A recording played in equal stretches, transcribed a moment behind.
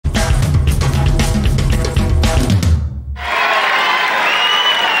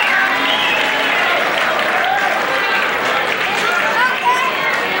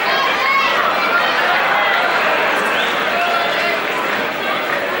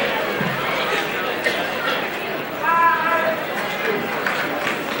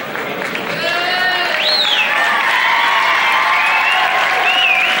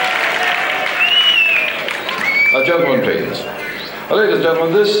ladies and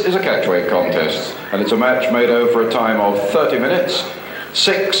gentlemen, this is a catchweight contest, and it's a match made over a time of 30 minutes,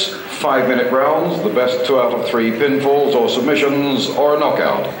 6 5-minute rounds, the best 2 out of 3 pinfalls or submissions or a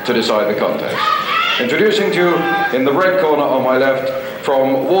knockout to decide the contest. Introducing to you, in the red corner on my left,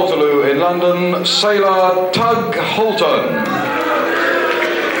 from Waterloo in London, Kellett Tug Holton.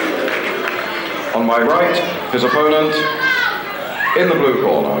 On my right, his opponent, in the blue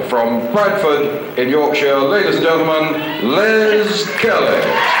corner, from Bradford in Yorkshire, ladies and gentlemen, Kellett.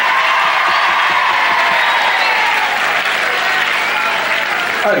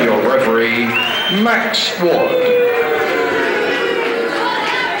 And your referee, Max Ward.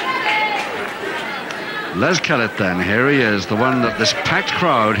 Kellett then, here he is, the one that this packed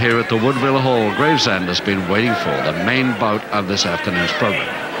crowd here at the Woodville Hall, Gravesend, has been waiting for, the main bout of this afternoon's program.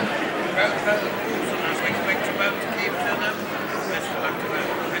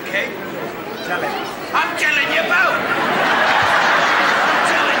 I'm telling you about. I'm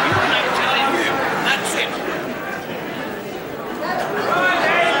telling you and I'm telling you. That's it.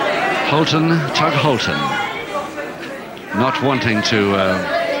 Holton, Tug Holton, not wanting to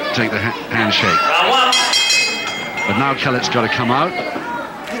take the handshake. But now Kellett's got to come out.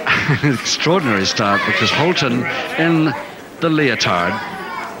 An extraordinary start, because Holton in the leotard,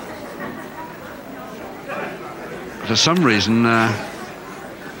 for some reason,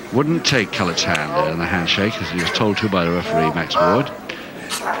 wouldn't take Kellett's hand in the handshake, as he was told to by the referee, Max Ward.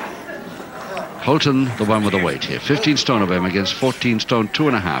 Holton, the one with the weight here. 15 stone of him against 14 stone,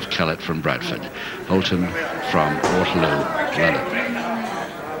 2.5, Kellett from Bradford. Holton from Waterloo, London.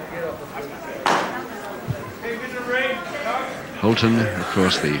 Holton, of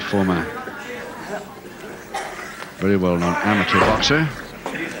course, the former very well-known amateur boxer.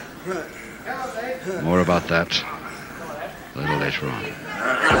 More about that a little later on.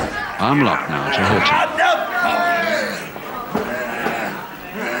 Arm lock now to Holton.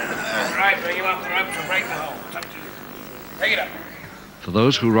 Right, bring him up the rope to break the hole. It's up to you. Take it up. For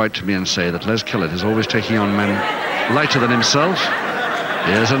those who write to me and say that Kellett is always taking on men lighter than himself,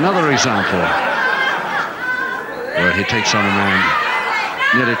 here's another example where he takes on a man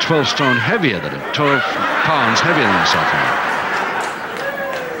nearly 12 stone heavier than him, 12 pounds heavier than himself now.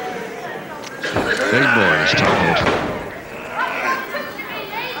 Big boy is Tug Holton.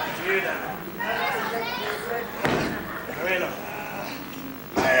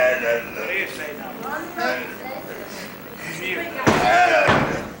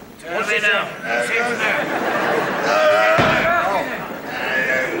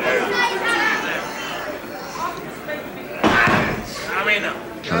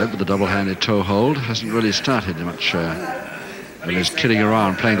 Kellett with the double-handed toe hold hasn't really started much when he's kidding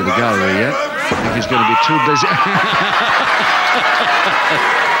around playing to the gallery yet. I think he's going to be too busy.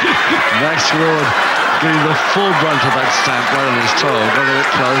 Max Ward getting the full brunt of that stamp right on his toe, got a bit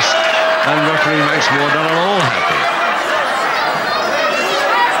close, and referee Max Ward not at all happy.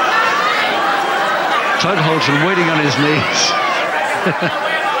 Tug Holton waiting on his knees,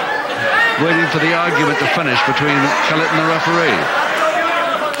 waiting for the argument to finish between Kellett and the referee.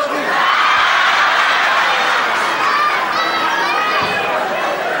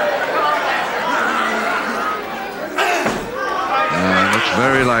 Looks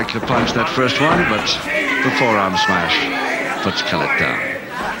very like a punch, that first one, but the forearm smash puts Kellett down.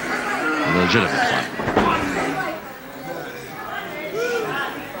 A legitimate one.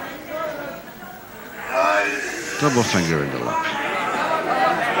 Double finger in the lock.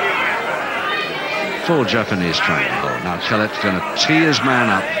 Full Japanese triangle. Now Kellett's going to tee his man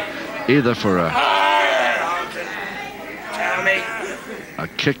up, either for a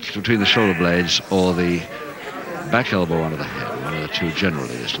kick between the shoulder blades or the back elbow under the head. One of the two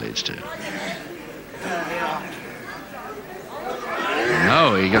generally this leads to.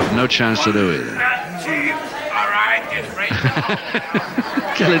 No, he got no chance to do either.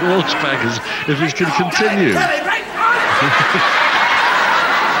 Kellett walks back as if he can continue.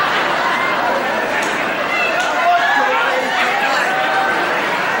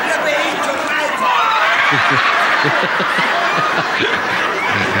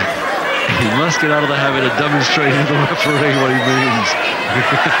 He must get out of the habit of demonstrating to the referee what he means.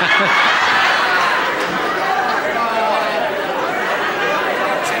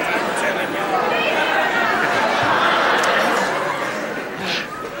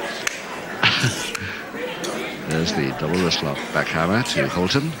 There's the double wrist lock backhammer to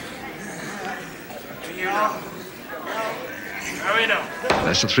Holton.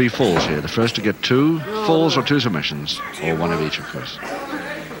 That's the 3 falls here. The first to get 2 falls or 2 submissions, or one of each, of course.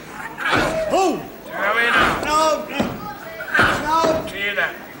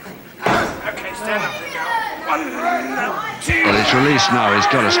 Well, he's gets released now, he's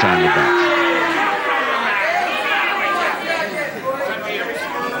got to stand it back.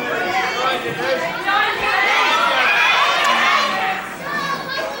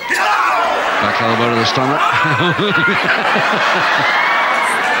 Back elbow to the stomach.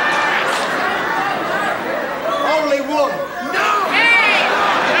 Only one.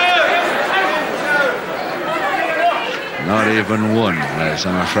 Not even one, Les,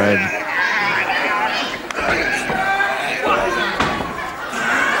 I'm afraid.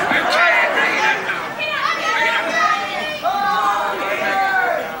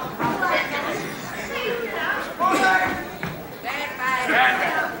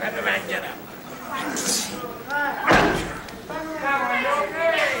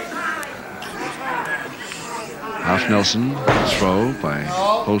 Half Nelson throw by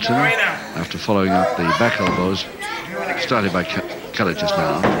Holton after following up the back elbows started by Kellett just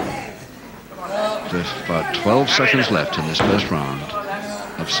now. There's about 12 seconds left in this first round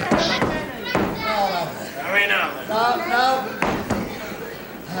of 6.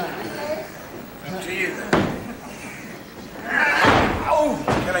 To you then. Oh,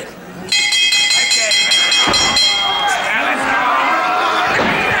 Kellett.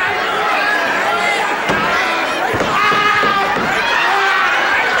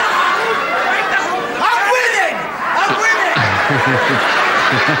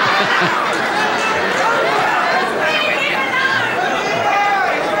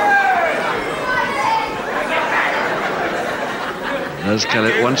 As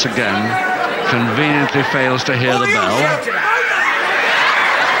Kellett once again conveniently fails to hear the bell.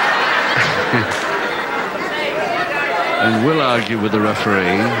 And will argue with the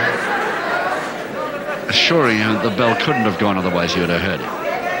referee, assuring him that the bell couldn't have gone, otherwise he would have heard it.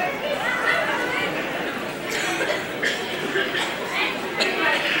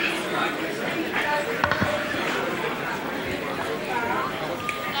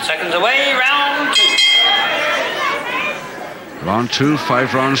 Seconds away, round 2. Round 2,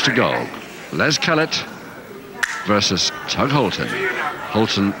 5 rounds to go. Les Kellett versus Tug Holton.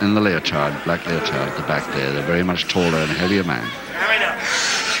 Holton in the leotard, black leotard at the back there. They're very much taller and heavier man.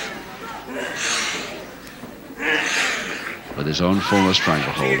 With his own former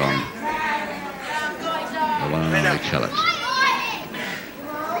stranglehold on the one and only Kellett.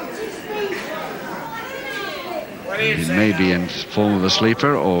 He may be in form of a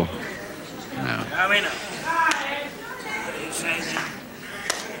sleeper or no.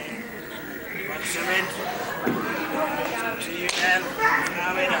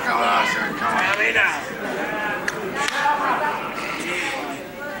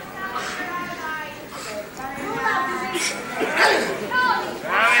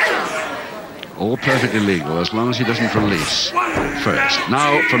 All perfectly legal as long as he doesn't release first.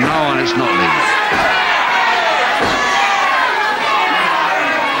 Now, from now on, it's not legal.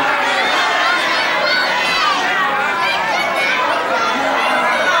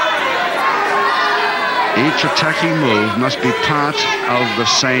 Each attacking move must be part of the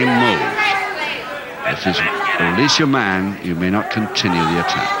same move. If you release your man, you may not continue the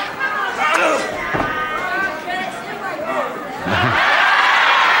attack.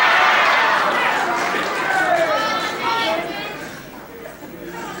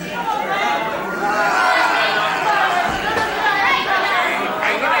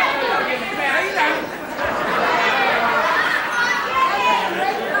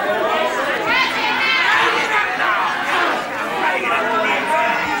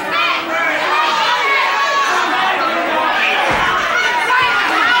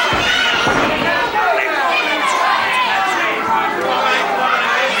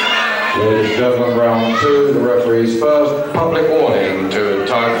 Ladies and gentlemen, round 2, the referee's first public warning to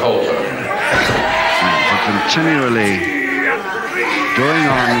Tug Holton. For continually going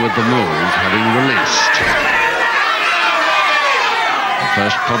on with the move, having released. The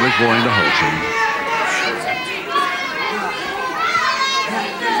first public warning to Holton.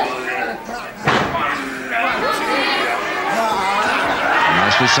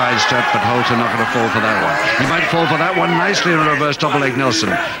 Nicely sidestepped, but Holton not going to fall for that one. He might fall for that one nicely in a reverse double leg Nelson.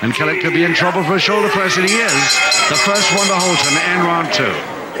 And Kellett could be in trouble for a shoulder press, and he is. The first one to Holton in round 2.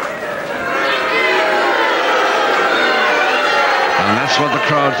 And that's what the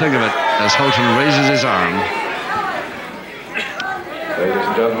crowd think of it as Holton raises his arm. Ladies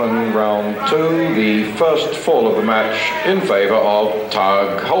and gentlemen, round 2, the first fall of the match in favor of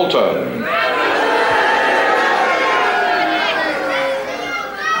Tug Holton.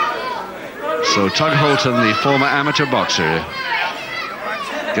 So Tug Holton, the former amateur boxer,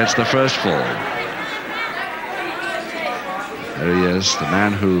 gets the first fall. There he is, the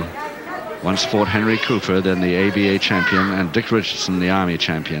man who Once fought Henry Cooper, then the ABA champion, and Dick Richardson, the Army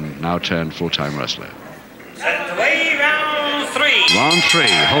champion, now turned full-time wrestler. Second away, round 3. Round 3,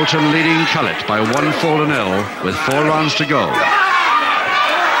 Holton leading Kellett by 1-0 with 4 rounds to go.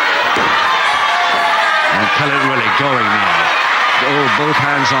 And Kellett really going now. Oh, both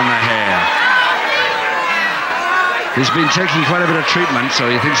hands on the hair. He's been taking quite a bit of treatment, so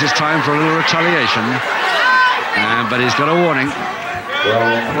he thinks it's time for a little retaliation. But he's got a warning.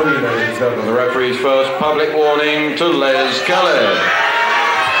 Well, ladies and gentlemen, the referee's first public warning to Les Kellett.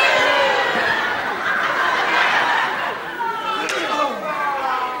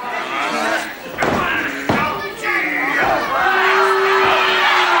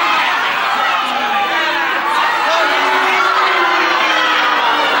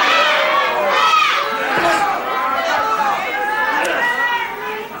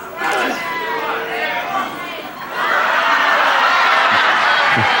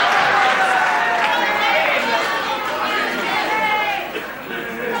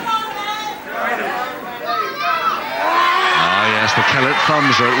 The Kellett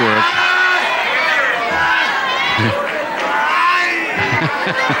thumbs are at work.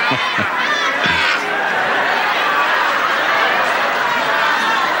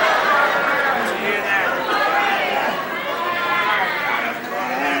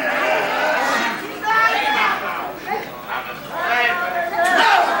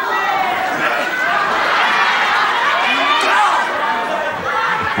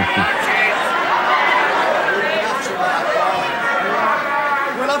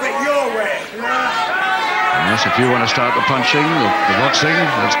 Yes, if you want to start the punching, the boxing,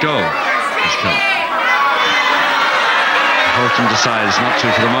 let's go. Let's go. Holton decides not to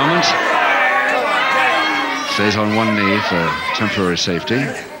for the moment. Stays on one knee for temporary safety.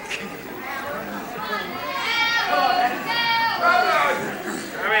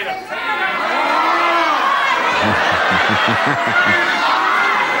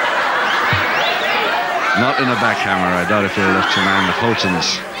 Not in a backhammer. I doubt if he'll lift to land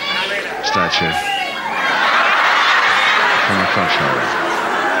Holton's statue. From the crotch hold.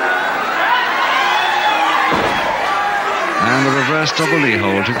 And the reverse double knee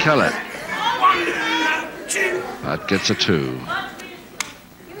hold to Kellett. That gets a 2.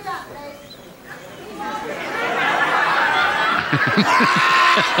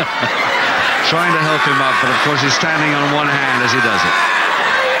 Trying to help him up, but of course he's standing on one hand as he does it.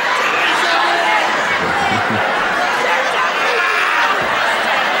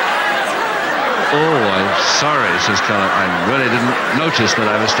 Oh, I'm sorry, says Kellett. I really didn't notice that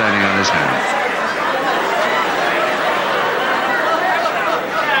I was standing on his hand.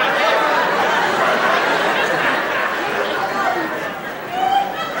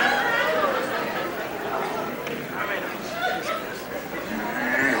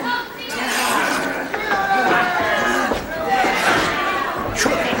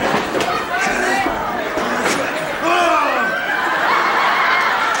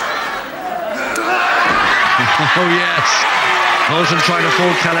 Oh, yes. Holton trying to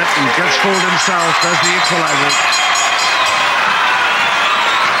fool Kellett and gets fooled himself. There's the equalizer.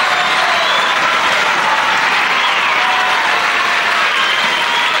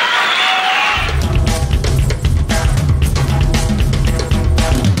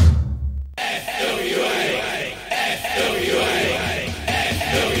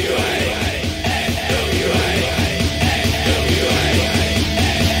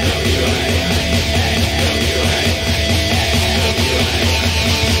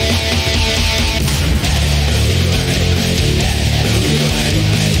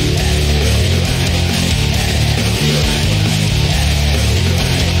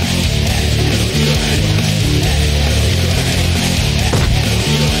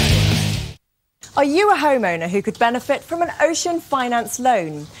 Are you a homeowner who could benefit from an Ocean Finance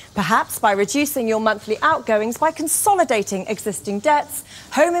loan? Perhaps by reducing your monthly outgoings by consolidating existing debts,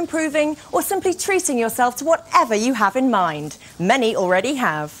 home improving, or simply treating yourself to whatever you have in mind. Many already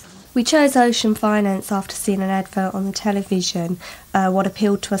have. We chose Ocean Finance after seeing an advert on the television. What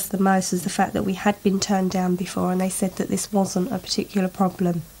appealed to us the most was the fact that we had been turned down before and they said that this wasn't a particular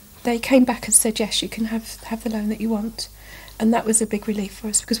problem. They came back and said, yes, you can have the loan that you want. And that was a big relief for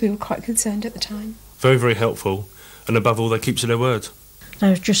us because we were quite concerned at the time. Very, very helpful. And above all, they keep to their word. They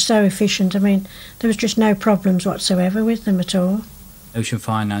were just so efficient. I mean, there was just no problems whatsoever with them at all. Ocean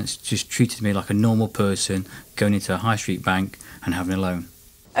Finance just treated me like a normal person going into a high street bank and having a loan.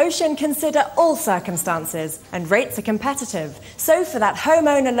 Ocean consider all circumstances and rates are competitive. So for that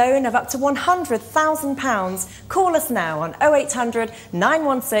homeowner loan of up to £100,000, call us now on 0800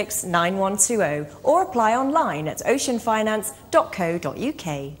 916 9120 or apply online at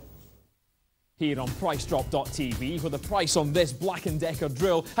oceanfinance.co.uk. Here on PriceDrop.tv, where the price on this Black & Decker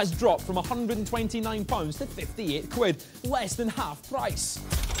drill has dropped from £129 to 58 quid, less than half price.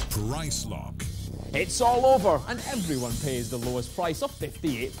 Price Lock. It's all over, and everyone pays the lowest price of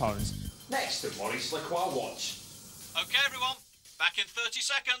 £58. Next to Maurice Lacroix watch. OK, everyone, back in 30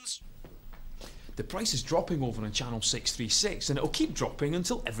 seconds. The price is dropping over on channel 636, and it'll keep dropping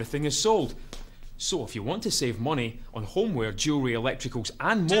until everything is sold. So if you want to save money on homeware, jewellery, electricals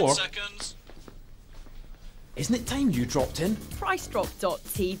and more... 10 seconds. Isn't it time you dropped in?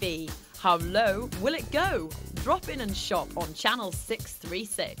 PriceDrop.tv. How low will it go? Drop in and shop on channel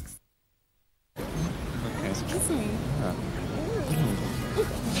 636. Excuse me.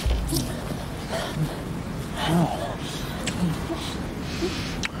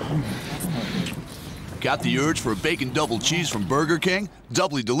 Got the urge for a bacon double cheese from Burger King?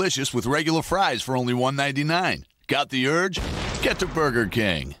 Doubly delicious with regular fries for only $1.99. Got the urge? Get to Burger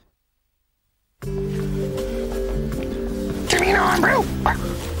King. Give me an arm, bro.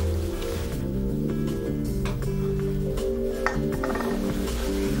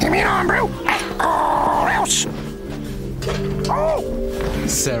 Give me an arm, bro. Or else. Oh!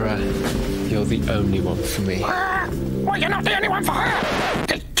 Sarah, you're the only one for me. Well, you're not the only one for her.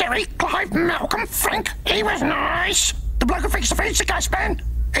 Did Jerry, Clive, Malcolm, Frank, he was nice. The bloke who fixed the pizza gas pan,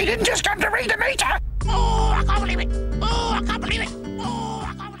 he didn't just come to read the meter. Oh, I can't believe it. Oh, I can't believe it. Oh,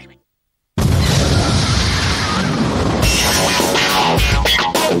 I can't believe it.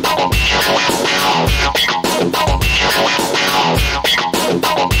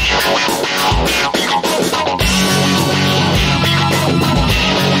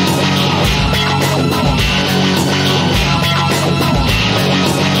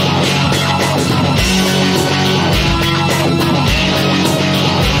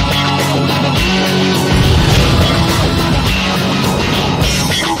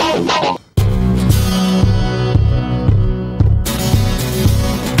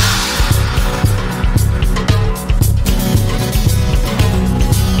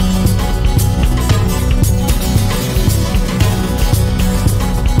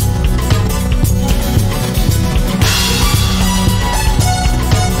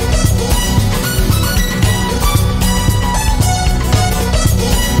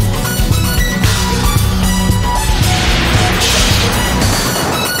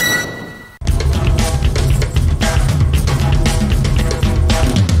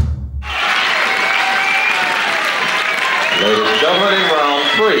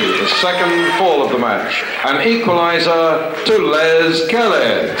 The second fall of the match. An equaliser to Les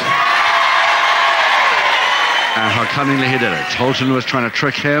Kellett. And how cunningly he did it. Holton was trying to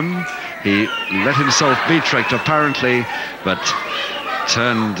trick him. He let himself be tricked, apparently, but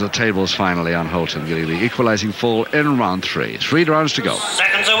turned the tables finally on Holton, getting the equalising fall in round 3. 3 rounds to go.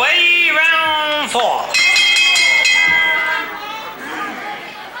 Seconds away, round 4.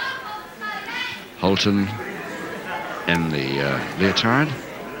 Holton in the leotard.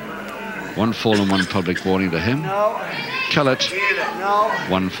 1 fall and 1 public warning to him. Kellett,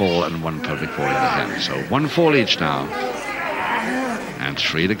 1 fall and 1 public warning to him. So 1 fall each now. And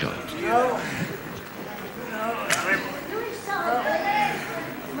 3 to go.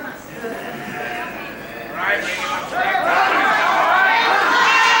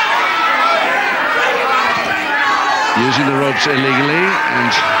 Using the ropes illegally,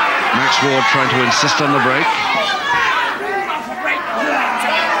 and Max Ward trying to insist on the break.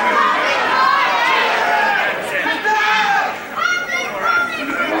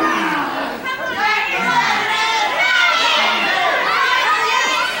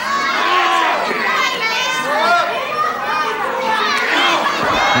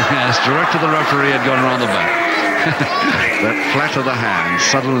 Directed the referee had gone around the back. That flat of the hand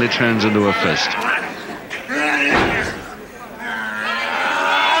suddenly turns into a fist.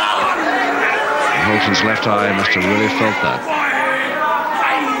 Holton's left eye must have really felt that.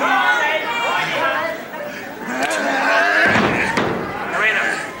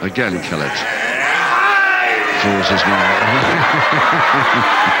 Again, Kellett fools his man.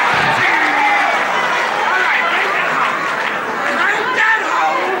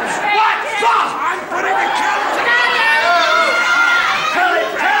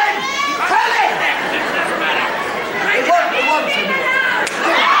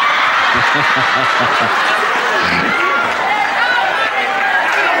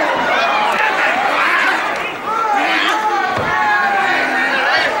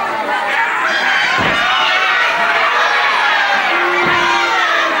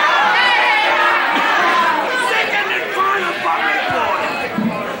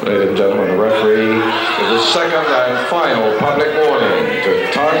 Ladies and gentlemen, the referee is the second and final public warning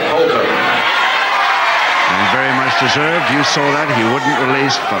to Tug Holton. deserved. You saw that. He wouldn't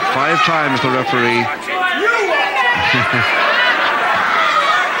release, but 5 times the referee.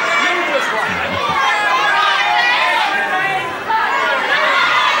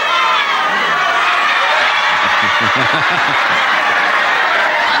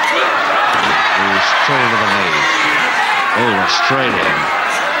 Straight into the knee. Oh, Australian.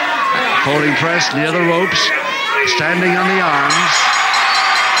 Holding press near the ropes, standing on the arms.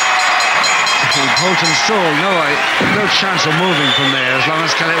 Holton still no chance of moving from there as long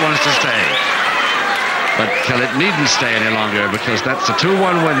as Kellett wants to stay. But Kellett needn't stay any longer because that's a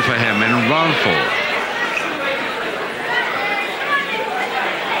 2-1 win for him in round 4.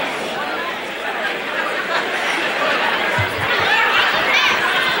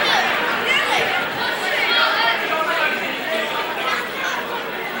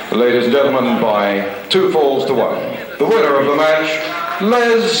 Ladies and gentlemen, by 2 falls to 1, the winner of the match,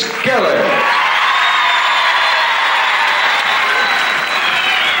 Les Kellett.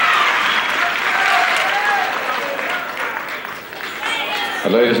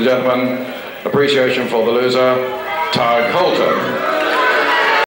 And ladies and gentlemen, appreciation for the loser, Tug Holton.